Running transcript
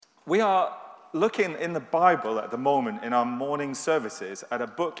We are looking in the Bible at the moment in our morning services at a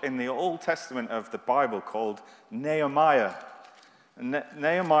book in the Old Testament of the Bible called Nehemiah.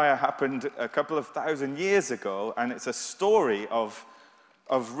 Nehemiah happened a couple of thousand years ago, and it's a story of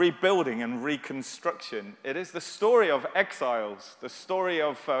rebuilding and reconstruction. It is the story of exiles, the story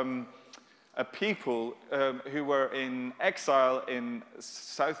of a people who were in exile in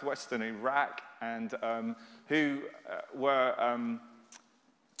southwestern Iraq and who were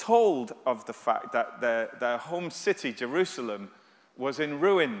told of the fact that their home city, Jerusalem, was in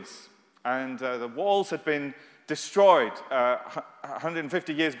ruins, and the walls had been destroyed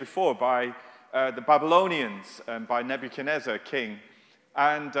 150 years before by the Babylonians and by Nebuchadnezzar, king.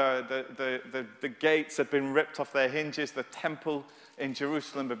 And the gates had been ripped off their hinges. The temple in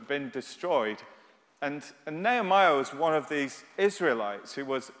Jerusalem had been destroyed. And Nehemiah was one of these Israelites who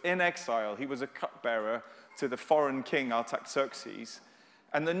was in exile. He was a cupbearer to the foreign king, Artaxerxes.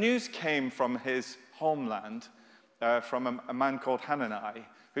 And the news came from his homeland, from a man called Hanani,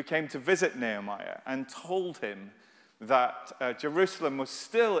 who came to visit Nehemiah and told him that Jerusalem was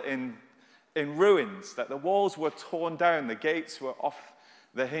still in ruins, that the walls were torn down, the gates were off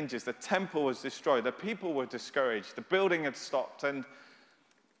the hinges, the temple was destroyed, the people were discouraged, the building had stopped. And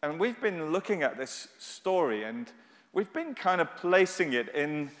we've been looking at this story, and we've been kind of placing it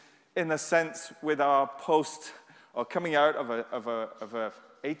in a sense with our post, or coming out of a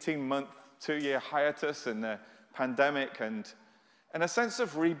 18-month, 2-year hiatus in the pandemic, and a sense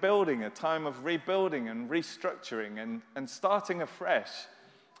of rebuilding, a time of rebuilding and restructuring and starting afresh.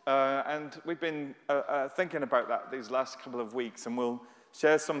 And we've been thinking about that these last couple of weeks, and we'll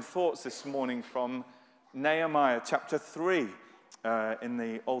share some thoughts this morning from Nehemiah chapter 3 in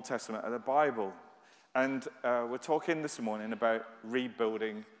the Old Testament of the Bible. And we're talking this morning about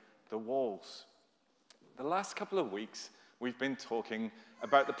rebuilding the walls. The last couple of weeks, we've been talking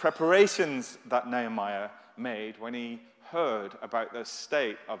about the preparations that Nehemiah made when he heard about the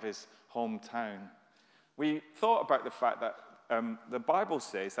state of his hometown. We thought about the fact that the Bible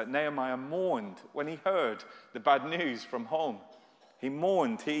says that Nehemiah mourned when he heard the bad news from home. He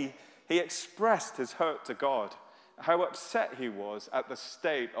mourned. He expressed his hurt to God, how upset he was at the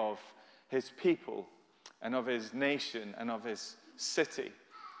state of his people and of his nation and of his city.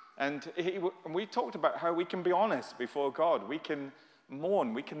 And we talked about how we can be honest before God. We can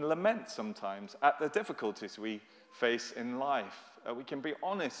mourn, we can lament sometimes at the difficulties we face in life. We can be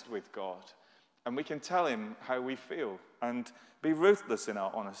honest with God, and we can tell him how we feel and be ruthless in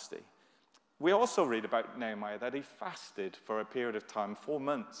our honesty. We also read about Nehemiah that he fasted for a period of time, 4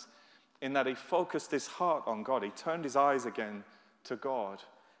 months, in that he focused his heart on God. He turned his eyes again to God,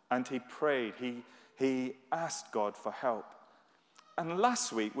 and he prayed. He asked God for help. And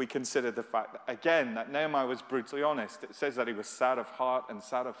last week, we considered the fact, that Nehemiah was brutally honest. It says that he was sad of heart and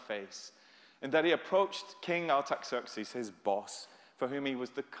sad of face, and that he approached King Artaxerxes, his boss, for whom he was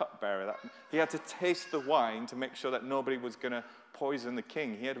the cupbearer. That he had to taste the wine to make sure that nobody was going to poison the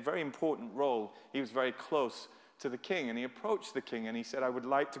king. He had a very important role. He was very close to the king, and he approached the king, and he said, I would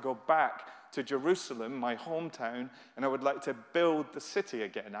like to go back to Jerusalem, my hometown, and I would like to build the city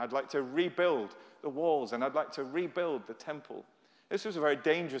again. I'd like to rebuild the walls, and I'd like to rebuild the temple. This was a very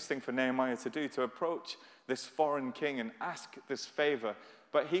dangerous thing for Nehemiah to do, to approach this foreign king and ask this favor.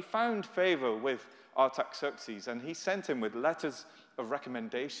 But he found favor with Artaxerxes, and he sent him with letters of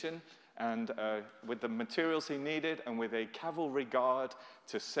recommendation and with the materials he needed and with a cavalry guard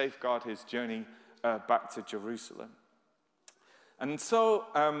to safeguard his journey back to Jerusalem. And so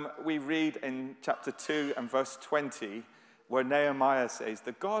we read in chapter 2 and verse 20, where Nehemiah says,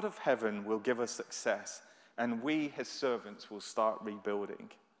 the God of heaven will give us success, and we, his servants, will start rebuilding.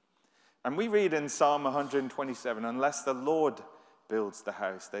 And we read in Psalm 127, unless the Lord builds the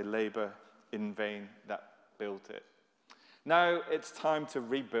house, they labor in vain that built it. Now it's time to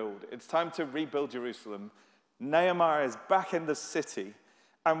rebuild. It's time to rebuild Jerusalem. Nehemiah is back in the city.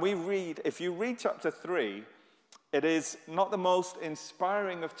 And we read, if you read chapter 3, it is not the most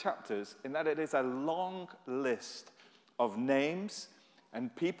inspiring of chapters in that it is a long list of names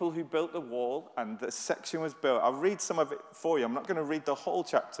and people who built the wall, and the section was built. I'll read some of it for you. I'm not going to read the whole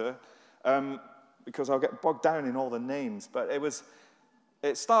chapter because I'll get bogged down in all the names. But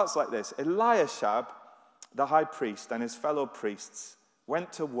it starts like this. Eliashab, the high priest, and his fellow priests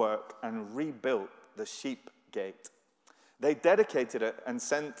went to work and rebuilt the sheep gate. They dedicated it and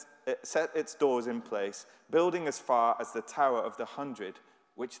set its doors in place, building as far as the Tower of the 100,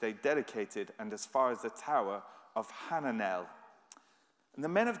 which they dedicated, and as far as the Tower of Hananel. And the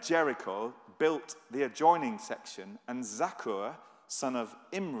men of Jericho built the adjoining section, and Zaccur, son of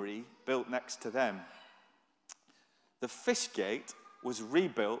Imri, built next to them. The fish gate was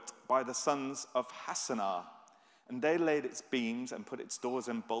rebuilt by the sons of Hassenaah, and they laid its beams and put its doors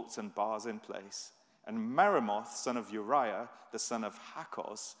and bolts and bars in place. And Meremoth, son of Uriah, the son of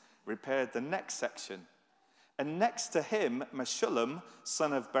Hakkoz, repaired the next section. And next to him, Meshullam,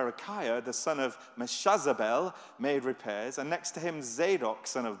 son of Berechiah, the son of Meshazabel, made repairs. And next to him, Zadok,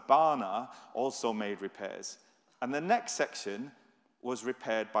 son of Baana, also made repairs. And the next section was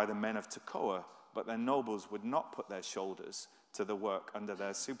repaired by the men of Tekoa, but their nobles would not put their shoulders to the work under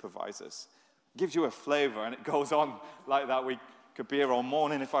their supervisors. Gives you a flavor, and it goes on like that. We could be here all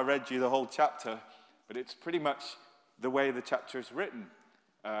morning if I read you the whole chapter, but it's pretty much the way the chapter is written.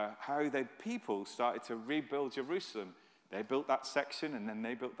 How the people started to rebuild Jerusalem. They built that section, and then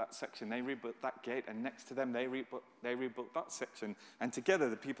they built that section. They rebuilt that gate, and next to them, they rebuilt that section. And together,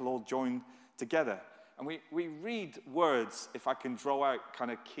 the people all joined together. And we read words, if I can draw out kind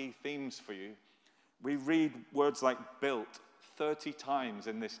of key themes for you. We read words like built 30 times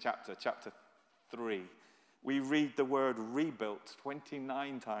in this chapter, chapter 3. We read the word rebuilt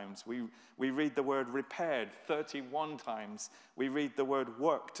 29 times. We read the word repaired 31 times. We read the word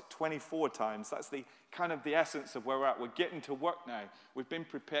worked 24 times. That's the kind of the essence of where we're at. We're getting to work now. We've been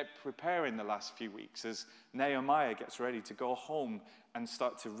preparing the last few weeks as Nehemiah gets ready to go home and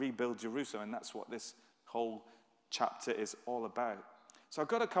start to rebuild Jerusalem. And that's what this whole chapter is all about. So I've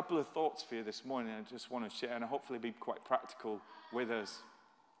got a couple of thoughts for you this morning I just want to share, and hopefully be quite practical with us,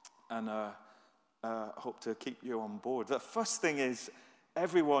 and hope to keep you on board. The first thing is,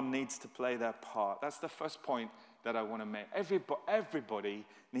 everyone needs to play their part. That's the first point that I want to make. Everybody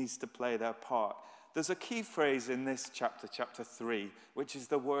needs to play their part. There's a key phrase in this chapter, chapter 3, which is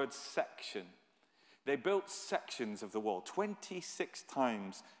the word section. They built sections of the wall. 26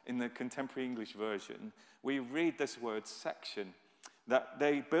 times in the contemporary English version, we read this word section. That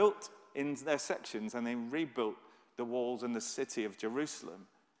they built in their sections and they rebuilt the walls and the city of Jerusalem.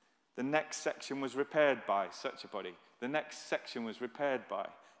 The next section was repaired by such a body. The next section was repaired by.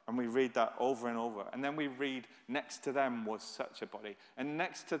 And we read that over and over. And then we read, next to them was such a body. And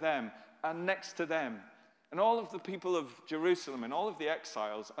next to them, and next to them. And all of the people of Jerusalem and all of the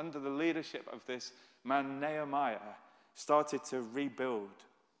exiles under the leadership of this man Nehemiah started to rebuild.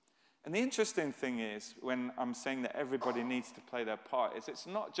 And the interesting thing is, when I'm saying that everybody needs to play their part, is it's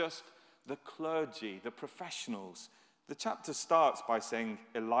not just the clergy, the professionals. The chapter starts by saying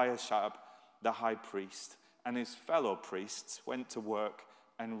Eliashib, the high priest, and his fellow priests went to work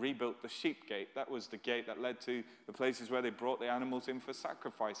and rebuilt the sheep gate. That was the gate that led to the places where they brought the animals in for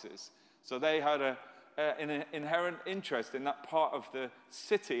sacrifices. So they had an inherent interest in that part of the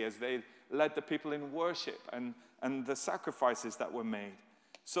city as they led the people in worship and the sacrifices that were made.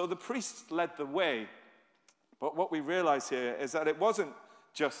 So the priests led the way, but what we realize here is that it wasn't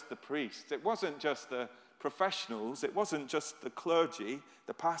just the priests, it wasn't just the professionals, it wasn't just the clergy,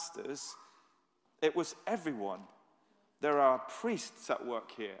 the pastors, it was everyone. There are priests at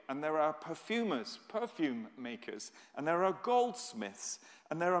work here, and there are perfumers, perfume makers, and there are goldsmiths,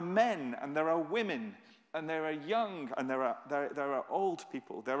 and there are men, and there are women, and there are young, and there are old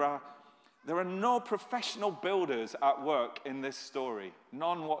people. There are no professional builders at work in this story,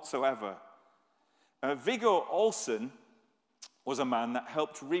 none whatsoever. Viggo Olsen was a man that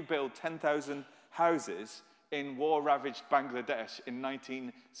helped rebuild 10,000 houses in war-ravaged Bangladesh in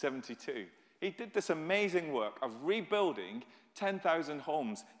 1972. He did this amazing work of rebuilding 10,000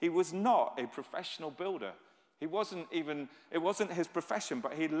 homes. He was not a professional builder. It wasn't his profession,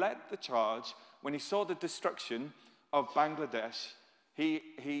 but he led the charge when he saw the destruction of Bangladesh.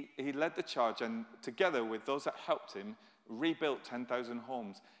 He led the charge, and together with those that helped him, rebuilt 10,000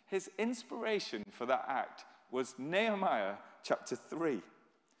 homes. His inspiration for that act was Nehemiah chapter 3.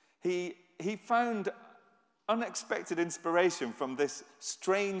 He found unexpected inspiration from this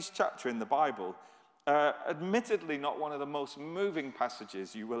strange chapter in the Bible. Admittedly, not one of the most moving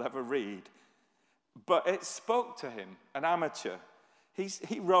passages you will ever read, but it spoke to him, an amateur.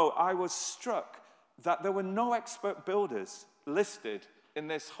 He wrote, "I was struck that there were no expert builders listed in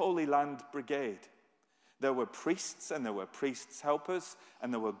this Holy Land Brigade. There were priests, and there were priests' helpers,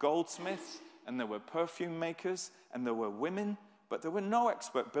 and there were goldsmiths, and there were perfume makers, and there were women, but there were no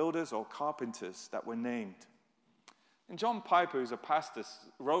expert builders or carpenters that were named." And John Piper, who's a pastor,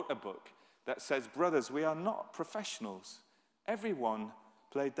 wrote a book that says, brothers, we are not professionals. Everyone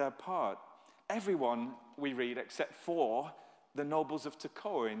played their part. Everyone, we read, except for the nobles of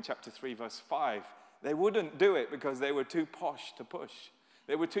Tekoa in chapter 3, verse 5. They wouldn't do it because they were too posh to push.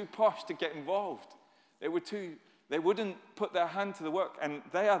 They were too posh to get involved. They wouldn't put their hand to the work, and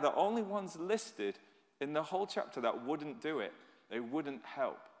they are the only ones listed in the whole chapter that wouldn't do it. They wouldn't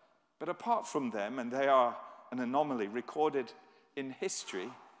help. But apart from them, and they are an anomaly, recorded in history,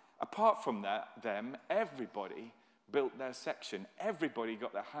 apart from them, everybody built their section. Everybody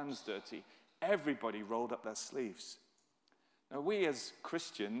got their hands dirty. Everybody rolled up their sleeves. Now, we as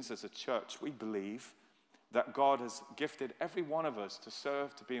Christians, as a church, we believe that God has gifted every one of us to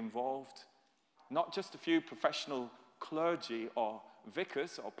serve, to be involved. Not just a few professional clergy or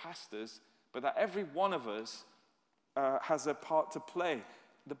vicars or pastors, but that every one of us has a part to play.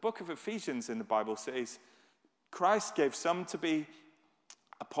 The book of Ephesians in the Bible says, Christ gave some to be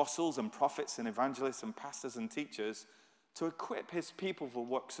apostles and prophets and evangelists and pastors and teachers to equip his people for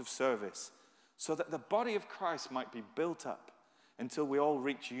works of service, so that the body of Christ might be built up until we all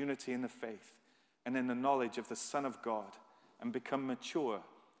reach unity in the faith and in the knowledge of the Son of God and become mature,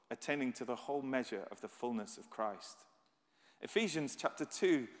 attaining to the whole measure of the fullness of Christ. Ephesians chapter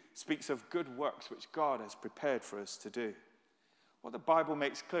 2 speaks of good works which God has prepared for us to do. What the Bible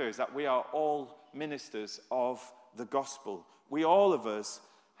makes clear is that we are all ministers of the gospel. We all of us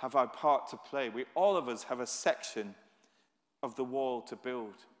have our part to play. We all of us have a section of the wall to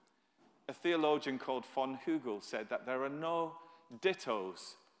build. A theologian called von Hugel said that there are no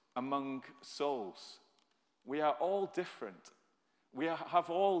dittos among souls. We are all different. We have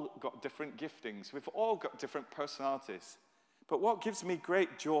all got different giftings. We've all got different personalities. But what gives me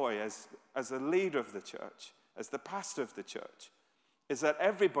great joy as a leader of the church, as the pastor of the church, is that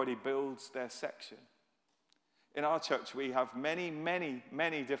everybody builds their section. In our church, we have many, many,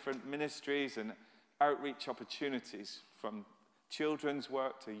 many different ministries and outreach opportunities, from children's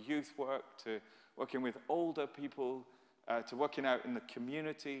work to youth work to working with older people, to working out in the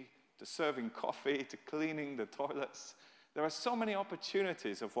community, to serving coffee, to cleaning the toilets. There are so many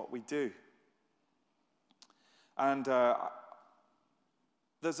opportunities of what we do. And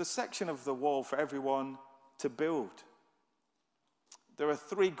there's a section of the wall for everyone to build. There are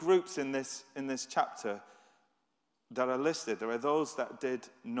three groups in this chapter that are listed. There are those that did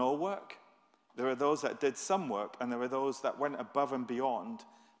no work, there are those that did some work, and there are those that went above and beyond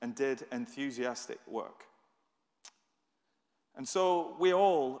and did enthusiastic work. And so we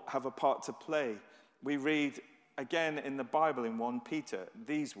all have a part to play. We read again in the Bible in 1 Peter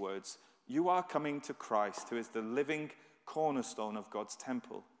these words, "You are coming to Christ, who is the living cornerstone of God's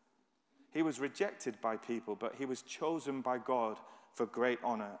temple. He was rejected by people, but he was chosen by God for great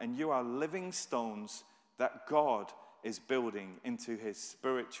honor. And you are living stones that God is building into his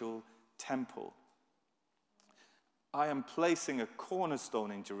spiritual temple. I am placing a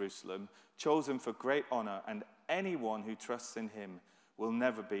cornerstone in Jerusalem, chosen for great honor, and anyone who trusts in him will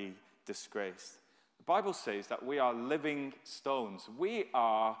never be disgraced." The Bible says that we are living stones. We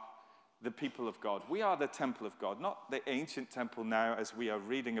are the people of God. We are the temple of God, not the ancient temple now as we are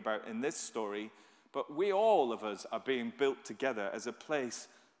reading about in this story, but we, all of us, are being built together as a place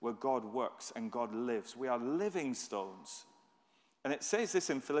where God works and God lives. We are living stones. And it says this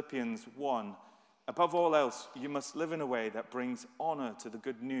in Philippians 1, "Above all else, you must live in a way that brings honor to the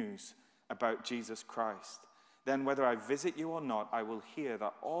good news about Jesus Christ. Then whether I visit you or not, I will hear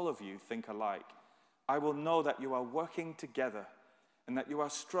that all of you think alike. I will know that you are working together and that you are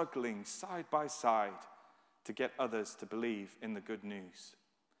struggling side by side to get others to believe in the good news."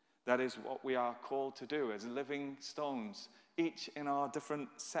 That is what we are called to do as living stones, each in our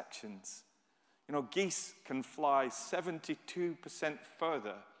different sections. You know, geese can fly 72%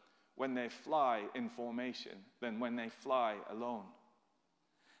 further when they fly in formation than when they fly alone.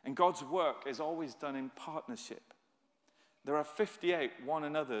 And God's work is always done in partnership. There are 58 one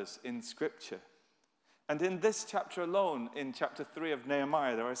another's in Scripture. And in this chapter alone, in chapter 3 of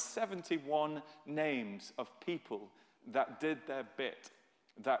Nehemiah, there are 71 names of people that did their bit,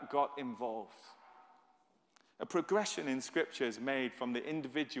 that got involved. A progression in Scripture is made from the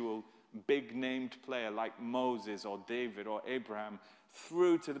individual big-named player like Moses or David or Abraham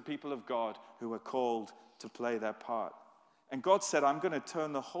through to the people of God who are called to play their part. And God said, "I'm going to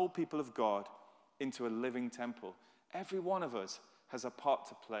turn the whole people of God into a living temple." Every one of us has a part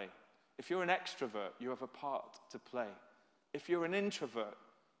to play. If you're an extrovert, you have a part to play. If you're an introvert,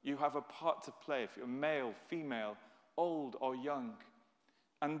 you have a part to play. If you're male, female, old or young.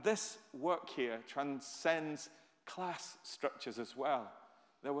 And this work here transcends class structures as well.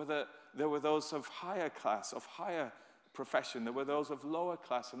 There were those of higher class, of higher profession. There were those of lower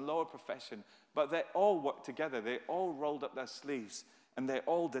class and lower profession. But they all worked together. They all rolled up their sleeves. And they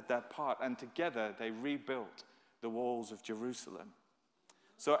all did their part. And together they rebuilt the walls of Jerusalem.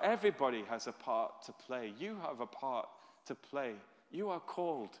 So everybody has a part to play. You have a part to play. You are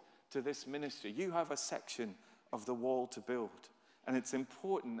called to this ministry. You have a section of the wall to build. And it's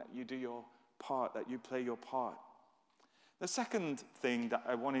important that you do your part, that you play your part. The second thing that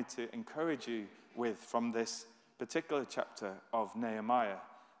I wanted to encourage you with from this particular chapter of Nehemiah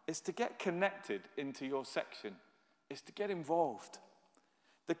is to get connected into your section, is to get involved.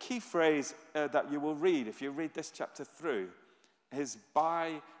 The key phrase that you will read, if you read this chapter through, is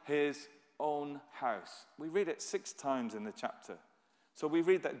by his own house. We read it 6 times in the chapter. So we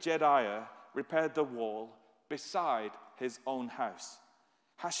read that Jediah repaired the wall beside his own house.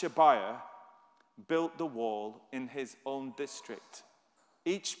 Hashabiah built the wall in his own district.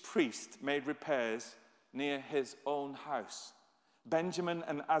 Each priest made repairs near his own house. Benjamin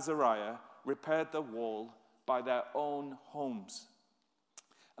and Azariah repaired the wall by their own homes.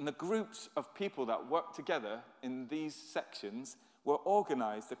 And the groups of people that worked together in these sections were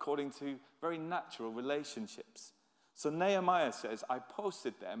organized according to very natural relationships. So Nehemiah says, I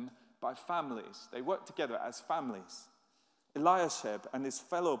posted them by families. They worked together as families. Eliashib and his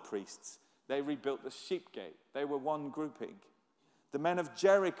fellow priests, they rebuilt the sheep gate. They were one grouping. The men of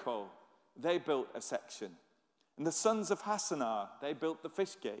Jericho, they built a section. And the sons of Hassanah, they built the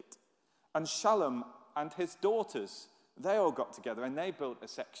fish gate. And Shallum and his daughters, they all got together and they built a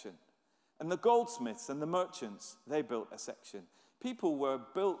section. And the goldsmiths and the merchants, they built a section. People were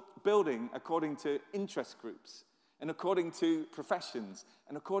building according to interest groups and according to professions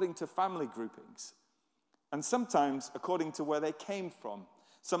and according to family groupings. And sometimes according to where they came from,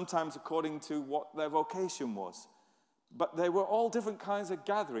 sometimes according to what their vocation was. But they were all different kinds of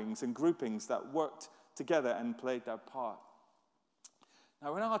gatherings and groupings that worked together and played their part.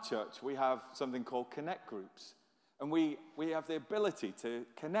 Now in our church, we have something called connect groups. And we have the ability to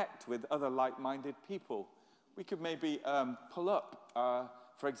connect with other like-minded people. We could maybe pull up,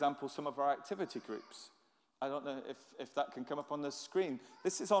 for example, some of our activity groups. I don't know if that can come up on the screen.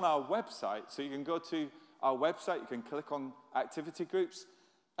 This is on our website, so you can go to our website, you can click on activity groups,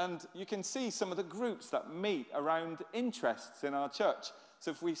 and you can see some of the groups that meet around interests in our church.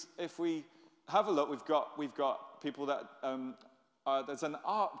 So if we have a look, we've got people that, there's an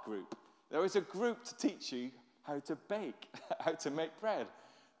art group. There is a group to teach you how to bake, how to make bread.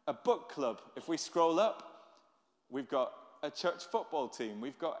 A book club. If we scroll up, we've got a church football team.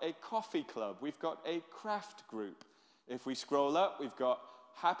 We've got a coffee club. We've got a craft group. If we scroll up, we've got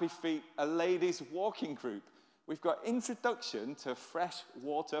Happy Feet, a ladies' walking group. We've got Introduction to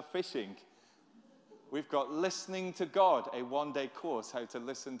Freshwater Fishing. We've got Listening to God, a one-day course, how to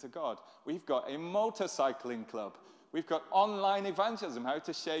listen to God. We've got a motorcycling club. We've got online evangelism, how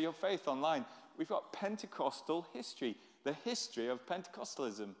to share your faith online. We've got Pentecostal history, the history of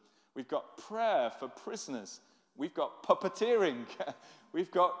Pentecostalism. We've got prayer for prisoners. We've got puppeteering. We've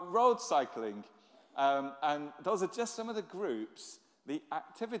got road cycling. And those are just some of the groups, the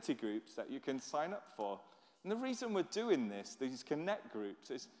activity groups that you can sign up for. And the reason we're doing this, these connect groups,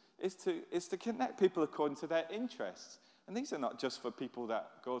 is to connect people according to their interests. And these are not just for people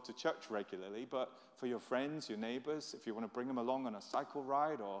that go to church regularly, but for your friends, your neighbors, if you want to bring them along on a cycle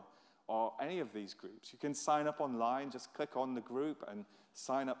ride or any of these groups. You can sign up online, just click on the group and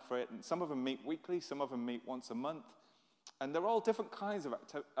sign up for it. And some of them meet weekly, some of them meet once a month. And they're all different kinds of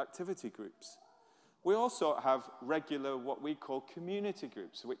activity groups. We also have regular, what we call community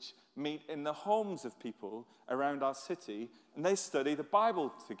groups, which meet in the homes of people around our city, and they study the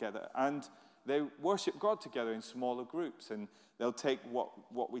Bible together, and they worship God together in smaller groups, and they'll take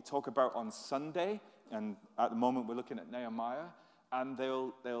what we talk about on Sunday, and at the moment we're looking at Nehemiah, and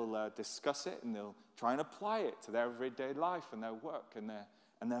they'll discuss it, and they'll try and apply it to their everyday life and their work and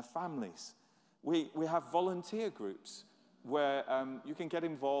their families. We have volunteer groups where you can get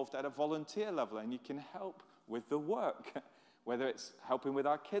involved at a volunteer level and you can help with the work, whether it's helping with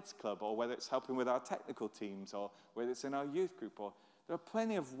our kids club or whether it's helping with our technical teams or whether it's in our youth group. Or there are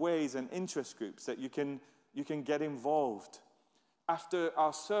plenty of ways and interest groups that you can get involved. After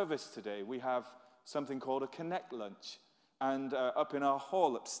our service today, we have something called a Connect Lunch, and up in our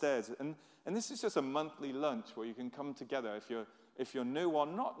hall upstairs. And this is just a monthly lunch where you can come together if you're new or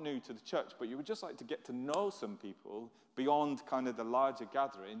not new to the church, but you would just like to get to know some people beyond kind of the larger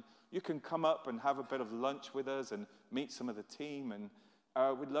gathering. You can come up and have a bit of lunch with us and meet some of the team, and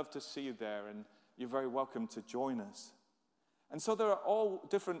we'd love to see you there, and you're very welcome to join us. And so there are all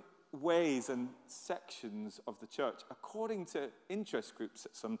different ways and sections of the church according to interest groups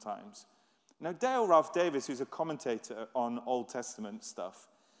sometimes. Now, Dale Ralph Davis, who's a commentator on Old Testament stuff,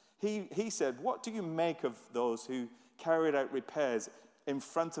 he said, what do you make of those who carried out repairs in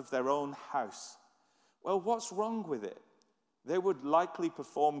front of their own house? Well, what's wrong with it? They would likely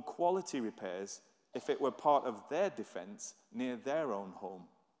perform quality repairs if it were part of their defense near their own home.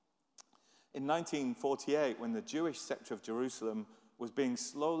 In 1948, when the Jewish sector of Jerusalem was being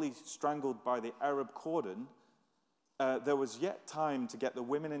slowly strangled by the Arab cordon, there was yet time to get the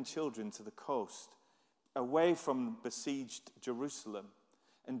women and children to the coast. away from besieged Jerusalem.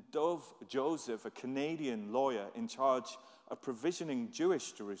 And Joseph, a Canadian lawyer in charge of provisioning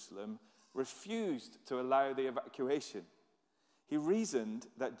Jewish Jerusalem, refused to allow the evacuation. He reasoned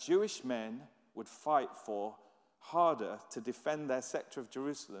that Jewish men would fight harder to defend their sector of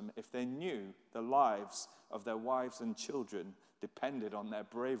Jerusalem if they knew the lives of their wives and children depended on their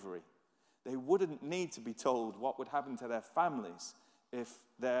bravery. They wouldn't need to be told what would happen to their families if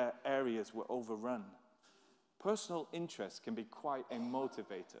their areas were overrun. Personal interest can be quite a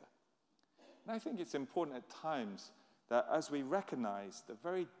motivator. And I think it's important at times that as we recognize the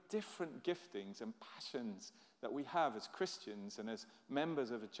very different giftings and passions that we have as Christians and as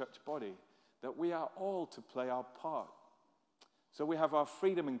members of a church body, that we are all to play our part. So we have our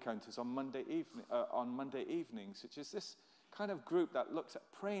freedom encounters on Monday evenings, which is this kind of group that looks at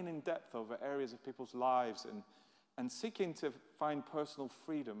praying in depth over areas of people's lives and seeking to find personal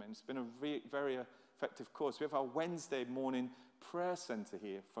freedom. And it's been a very effective course. We have our Wednesday morning prayer center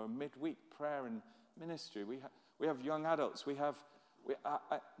here for midweek prayer and ministry. We have young adults.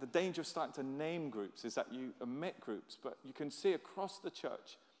 The danger of starting to name groups is that you omit groups, but you can see across the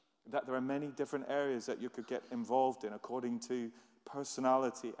church that there are many different areas that you could get involved in according to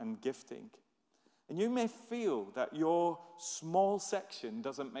personality and gifting. And you may feel that your small section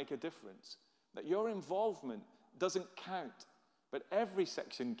doesn't make a difference, that your involvement doesn't count, but every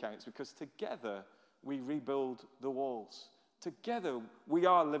section counts because together we rebuild the walls. Together we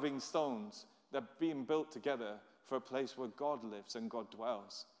are living stones that are being built together for a place where God lives and God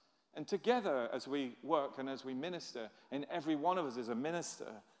dwells. And together as we work and as we minister, and every one of us is a minister,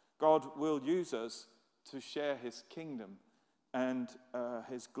 God will use us to share his kingdom and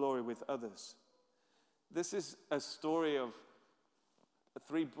his glory with others. This is a story of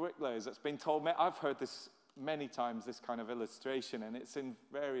 3 bricklayers that's been told. I've heard this many times, this kind of illustration, and it's in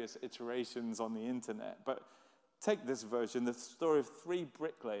various iterations on the internet. But take this version. The story of 3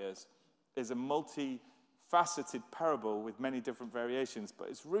 bricklayers is a multifaceted parable with many different variations, but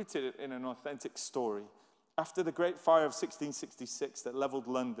it's rooted in an authentic story. After the Great Fire of 1666 that leveled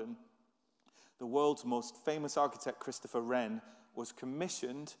London, the world's most famous architect, Christopher Wren, was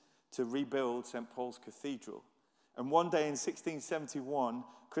commissioned to rebuild St. Paul's Cathedral. And one day in 1671,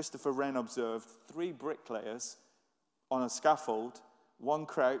 Christopher Wren observed 3 bricklayers on a scaffold, one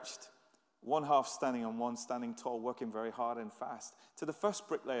crouched, one half standing and one standing tall, working very hard and fast. To the first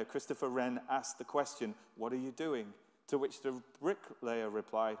bricklayer, Christopher Wren asked the question, "What are you doing?" To which the bricklayer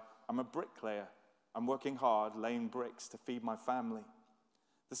replied, "I'm a bricklayer. I'm working hard, laying bricks to feed my family."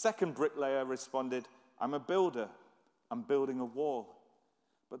 The second bricklayer responded, "I'm a builder. I'm building a wall."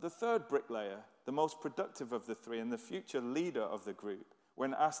 But the third bricklayer, the most productive of the 3 and the future leader of the group,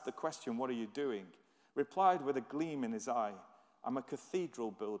 when asked the question, "What are you doing?" replied with a gleam in his eye, "I'm a cathedral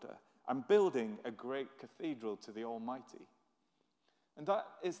builder. I'm building a great cathedral to the Almighty." And that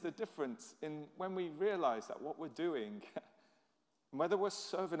is the difference in when we realize that what we're doing, whether we're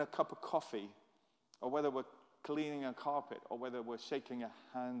serving a cup of coffee, or whether we're cleaning a carpet, or whether we're shaking a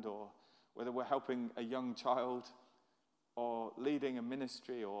hand, or whether we're helping a young child, or leading a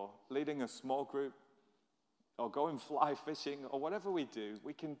ministry, or leading a small group, or going fly fishing, or whatever we do,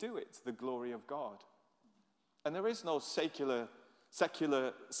 we can do it to the glory of God. And there is no secular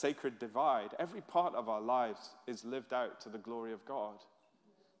sacred divide. Every part of our lives is lived out to the glory of God.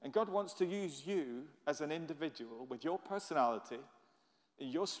 And God wants to use you as an individual with your personality,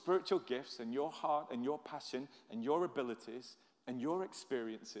 your spiritual gifts and your heart and your passion and your abilities and your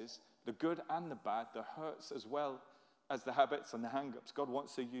experiences, the good and the bad, the hurts as well as the habits and the hang-ups. God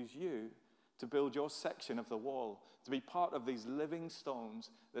wants to use you to build your section of the wall, to be part of these living stones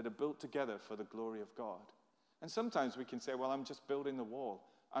that are built together for the glory of God. And sometimes we can say, well, I'm just building the wall.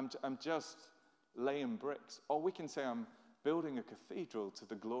 I'm just laying bricks. Or we can say, I'm building a cathedral to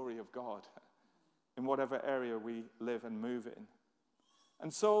the glory of God in whatever area we live and move in.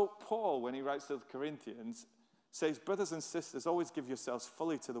 And so Paul, when he writes to the Corinthians, says, brothers and sisters, always give yourselves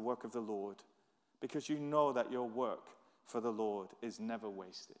fully to the work of the Lord, because you know that your work for the Lord is never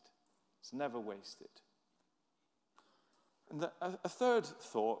wasted. It's never wasted. And a third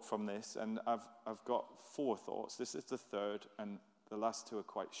thought from this, and I've got 4 thoughts. This is the third, and the last 2 are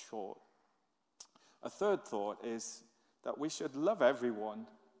quite short. A third thought is that we should love everyone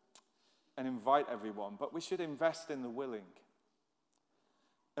and invite everyone, but we should invest in the willing.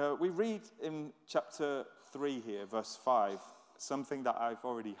 We read in chapter 3 here, verse 5, something that I've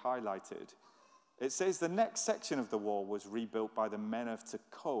already highlighted. It says, the next section of the wall was rebuilt by the men of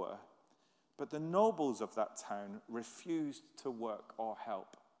Tekoa, but the nobles of that town refused to work or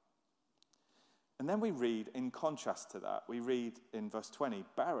help. And then we read, in contrast to that, we read in verse 20,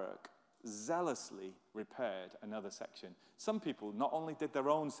 Barak, zealously repaired another section. Some people not only did their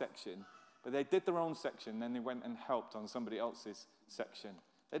own section, but they did their own section, then they went and helped on somebody else's section.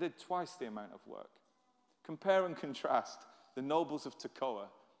 They did twice the amount of work. Compare and contrast the nobles of Tekoa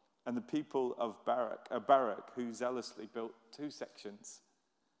and the people of Barak, who zealously built 2 sections.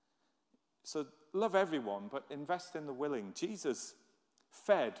 So love everyone, but invest in the willing. Jesus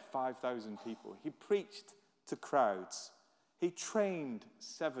fed 5,000 people. He preached to crowds. He trained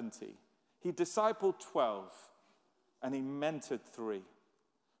 70. He discipled 12, and he mentored 3.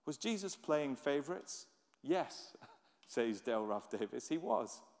 Was Jesus playing favorites? Yes, says Dale Ralph Davis. He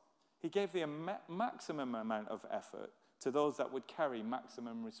was. He gave the maximum amount of effort to those that would carry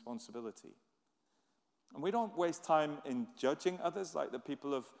maximum responsibility. And we don't waste time in judging others like the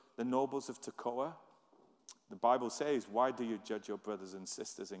people of the nobles of Tekoa. The Bible says, why do you judge your brothers and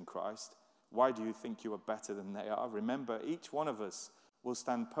sisters in Christ? Why do you think you are better than they are? Remember, each one of us will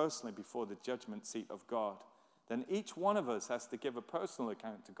stand personally before the judgment seat of God. Then each one of us has to give a personal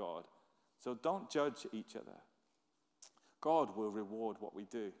account to God. So don't judge each other. God will reward what we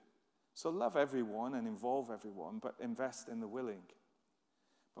do. So love everyone and involve everyone, but invest in the willing.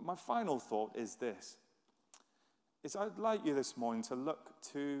 But my final thought is this. I'd like you this morning to look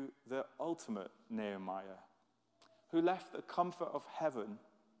to the ultimate Nehemiah, who left the comfort of heaven,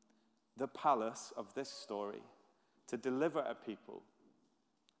 the palace of this story, to deliver a people.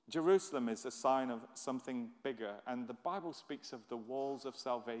 Jerusalem is a sign of something bigger, and the Bible speaks of the walls of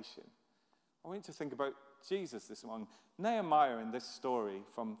salvation. I want you to think about Jesus this morning. Nehemiah, in this story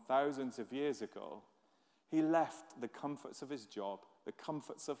from thousands of years ago, he left the comforts of his job, the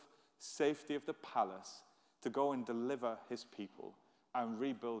comforts of safety of the palace, to go and deliver his people and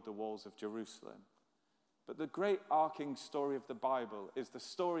rebuild the walls of Jerusalem. But the great arcing story of the Bible is the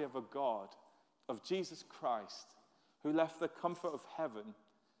story of a God, of Jesus Christ, who left the comfort of heaven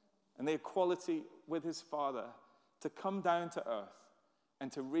and the equality with his Father to come down to earth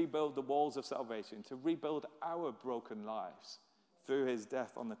and to rebuild the walls of salvation, to rebuild our broken lives through his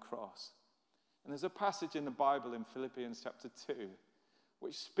death on the cross. And there's a passage in the Bible in Philippians chapter 2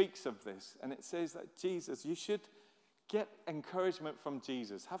 which speaks of this, and it says that Jesus, you should get encouragement from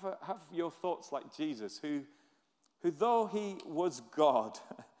Jesus. Have your thoughts like Jesus, who though he was God,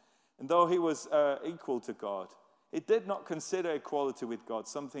 and though he was equal to God, he did not consider equality with God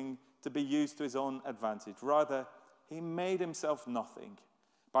something to be used to his own advantage. Rather, he made himself nothing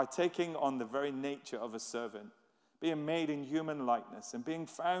by taking on the very nature of a servant, being made in human likeness, and being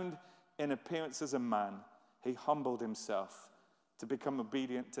found in appearance as a man, he humbled himself to become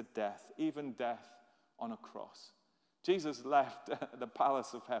obedient to death, even death on a cross. Jesus left the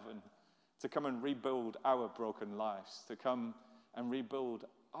palace of heaven to come and rebuild our broken lives, to come and rebuild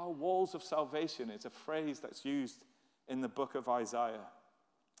our walls of salvation. It's a phrase that's used in the book of Isaiah.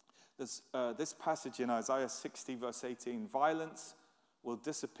 There's this passage in Isaiah 60, verse 18, violence will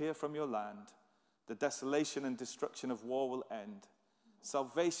disappear from your land. The desolation and destruction of war will end.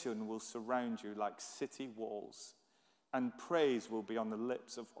 Salvation will surround you like city walls, and praise will be on the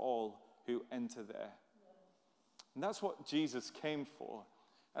lips of all who enter there. And that's what Jesus came for.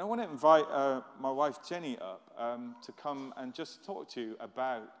 And I want to invite my wife Jenny up to come and just talk to you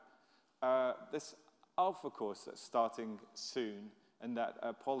about this Alpha course that's starting soon, and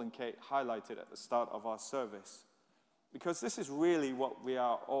that Paul and Kate highlighted at the start of our service. Because this is really what we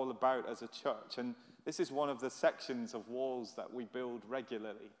are all about as a church, and this is one of the sections of walls that we build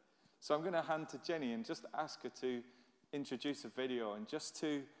regularly. So I'm going to hand to Jenny and just ask her to introduce a video and just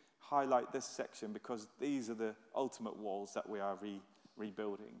to highlight this section, because these are the ultimate walls that we are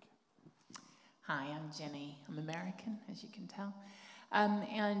rebuilding. Hi, I'm Jenny. I'm American, as you can tell.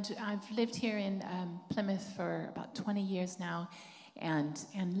 And I've lived here in Plymouth for about 20 years now, and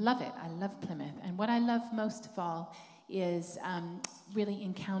love it. I love Plymouth. And what I love most of all is really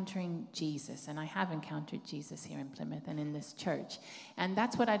encountering Jesus. And I have encountered Jesus here in Plymouth and in this church. And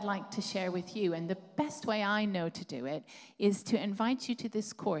that's what I'd like to share with you. And the best way I know to do it is to invite you to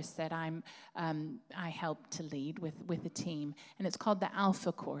this course that I help to lead with a team. And it's called the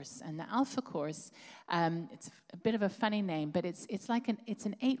Alpha course. And the Alpha course, it's a bit of a funny name, but it's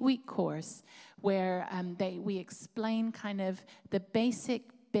an 8-week course where we explain kind of the basic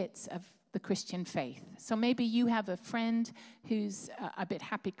bits of the Christian faith. So maybe you have a friend who's a bit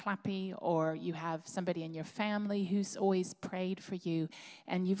happy-clappy, or you have somebody in your family who's always prayed for you,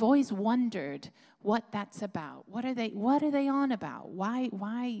 and you've always wondered what that's about. What are they on about?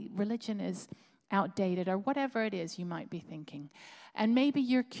 Why religion is outdated, or whatever it is you might be thinking. And maybe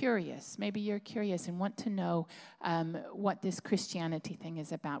you're curious and want to know what this Christianity thing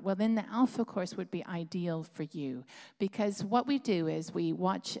is about. Well, then the Alpha course would be ideal for you, because what we do is we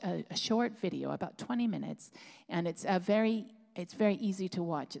watch a short video, about 20 minutes, and it's very easy to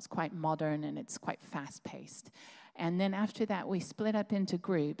watch. It's quite modern and it's quite fast-paced. And then after that, we split up into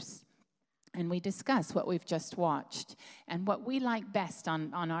groups and we discuss what we've just watched. And what we like best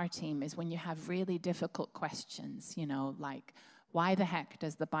on our team is when you have really difficult questions, like, why the heck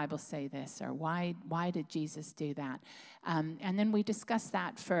does the Bible say this? Or why did Jesus do that? And then we discuss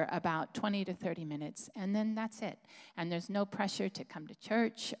that for about 20 to 30 minutes, and then that's it. And there's no pressure to come to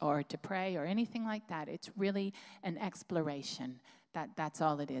church or to pray or anything like that. It's really an exploration. That's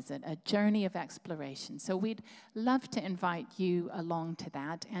all it is, a journey of exploration. So we'd love to invite you along to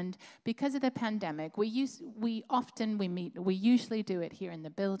that. And because of the pandemic, we usually do it here in the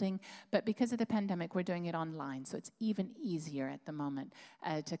building, but because of the pandemic, we're doing it online. So it's even easier at the moment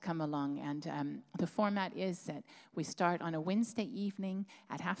to come along. And the format is that we start on a Wednesday evening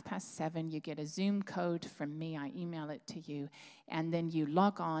at 7:30. You get a Zoom code from me. I email it to you. And then you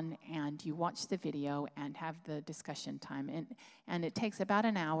log on and you watch the video and have the discussion time. And it takes about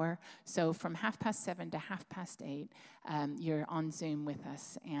an hour. So from 7:30 to 8:30, you're on Zoom with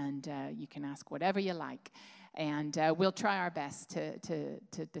us. And you can ask whatever you like. And we'll try our best to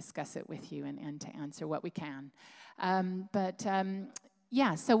discuss it with you and to answer what we can.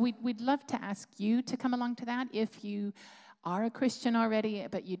 So we'd love to ask you to come along to that. If you are a Christian already,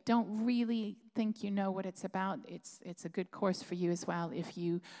 but you don't really think you know what it's about, it's a good course for you as well. If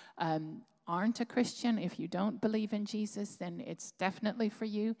you aren't a Christian, if you don't believe in Jesus, then it's definitely for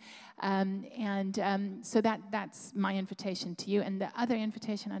you. So that's my invitation to you. And the other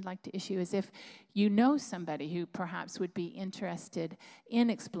invitation I'd like to issue is if you know somebody who perhaps would be interested in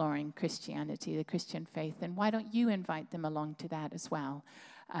exploring Christianity, the Christian faith, then why don't you invite them along to that as well?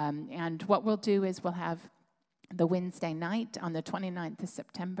 And what we'll do is we'll have the Wednesday night on the 29th of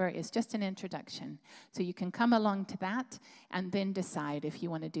September is just an introduction. So you can come along to that and then decide if you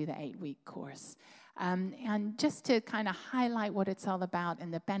want to do the 8-week course. And just to kind of highlight what it's all about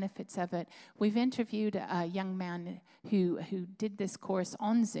and the benefits of it, we've interviewed a young man who did this course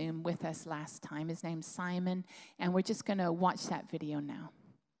on Zoom with us last time. His name's Simon, and we're just going to watch that video now.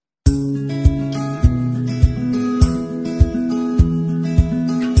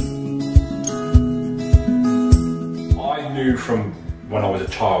 I knew from when I was a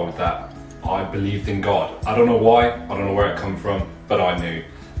child that I believed in God. I don't know why, I don't know where it come from, but I knew.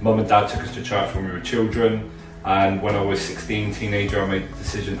 Mum and Dad took us to church when we were children, and when I was 16, teenager, I made the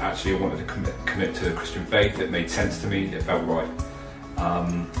decision actually I wanted to commit to the Christian faith. It made sense to me, it felt right.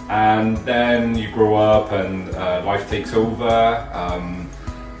 And then you grow up and life takes over,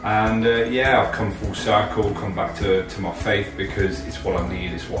 I've come full circle, come back to my faith because it's what I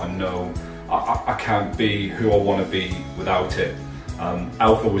need, it's what I know. I can't be who I want to be without it.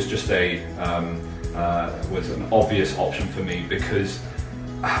 Alpha was just was an obvious option for me because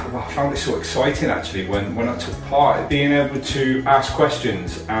I found it so exciting actually when I took part. Being able to ask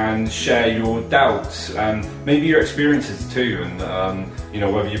questions and share your doubts and maybe your experiences too, and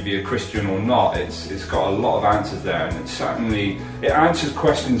whether you be a Christian or not, it's got a lot of answers there, and it answers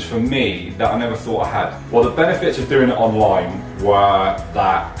questions for me that I never thought I had. Well, the benefits of doing it online were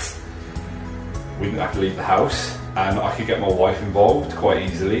that we didn't have to leave the house, and I could get my wife involved quite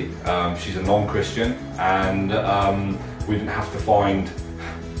easily. She's a non-Christian, and we didn't have to find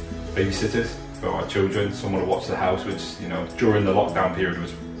babysitters for our children, someone to watch the house, which during the lockdown period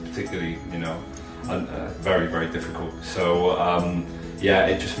was particularly very, very difficult. So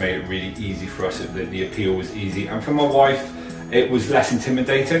it just made it really easy for us. The appeal was easy, and for my wife it was less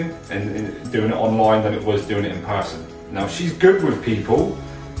intimidating in doing it online than it was doing it in person. Now she's good with people,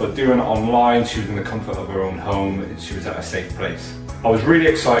 but doing it online, she was in the comfort of her own home, and she was at a safe place. I was really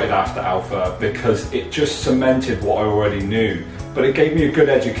excited after Alpha because it just cemented what I already knew, but it gave me a good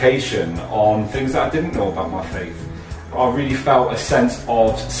education on things that I didn't know about my faith. I really felt a sense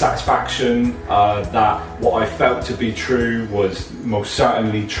of satisfaction that what I felt to be true was most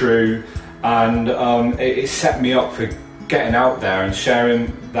certainly true, and it set me up for getting out there and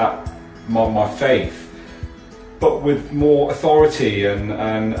sharing my faith, but with more authority and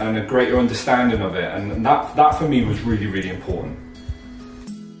a greater understanding of it, and that for me was really, really important.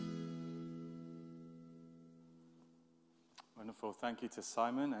 Wonderful, thank you to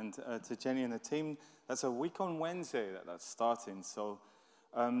Simon and to Jenny and the team. That's a week on Wednesday that's starting, so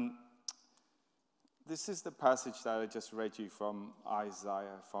this is the passage that I just read you from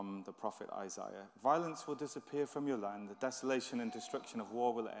Isaiah, from the prophet Isaiah. Violence will disappear from your land, the desolation and destruction of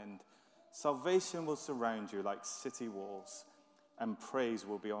war will end. Salvation will surround you like city walls, and praise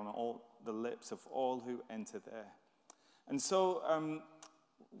will be on all the lips of all who enter there. And so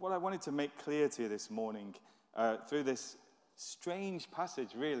what I wanted to make clear to you this morning through this strange passage,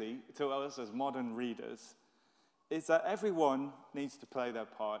 really, to us as modern readers, is that everyone needs to play their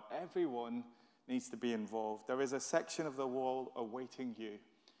part. Everyone needs to be involved. There is a section of the wall awaiting you.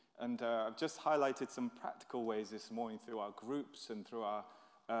 And I've just highlighted some practical ways this morning through our groups and through our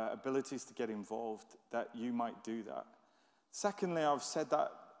abilities to get involved that you might do that. Secondly, I've said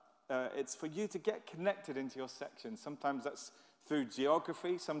that it's for you to get connected into your section. Sometimes that's through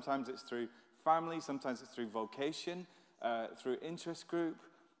geography, sometimes it's through family, sometimes it's through vocation, through interest group.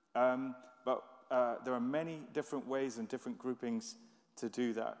 But there are many different ways and different groupings to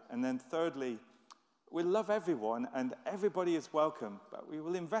do that. And then thirdly, we love everyone and everybody is welcome, but we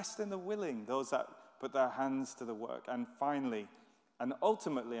will invest in the willing, those that put their hands to the work. And finally, and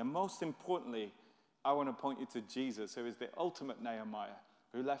ultimately, and most importantly, I want to point you to Jesus, who is the ultimate Nehemiah,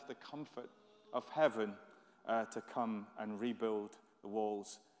 who left the comfort of heaven to come and rebuild the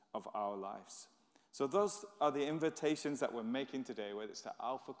walls of our lives. So those are the invitations that we're making today, whether it's the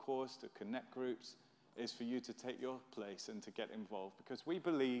Alpha course, to connect groups, is for you to take your place and to get involved. Because we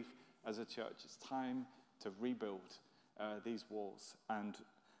believe as a church it's time to rebuild these walls. And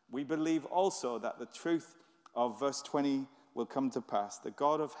we believe also that the truth of verse 20 will come to pass. The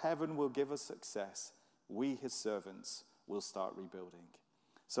God of heaven will give us success. We, his servants, will start rebuilding.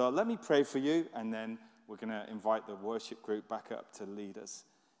 So let me pray for you, and then we're going to invite the worship group back up to lead us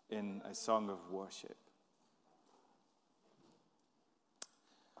in a song of worship.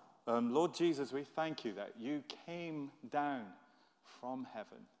 Lord Jesus, we thank you that you came down from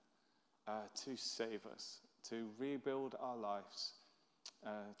heaven to save us, to rebuild our lives,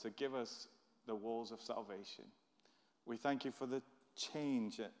 to give us the walls of salvation. We thank you for the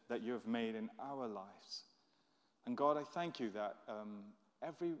change that you have made in our lives. And God, I thank you that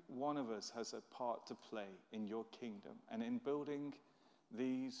every one of us has a part to play in your kingdom and in building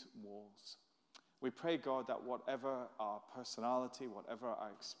these walls. We pray, God, that whatever our personality, whatever our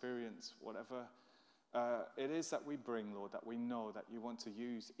experience, whatever it is that we bring, Lord, that we know that you want to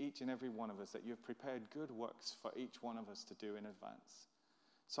use each and every one of us, that you've prepared good works for each one of us to do in advance.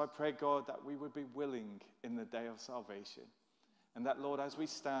 So I pray, God, that we would be willing in the day of salvation. And that, Lord, as we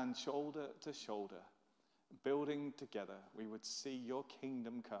stand shoulder to shoulder, building together, we would see your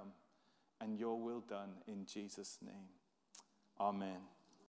kingdom come and your will done in Jesus' name. Amen.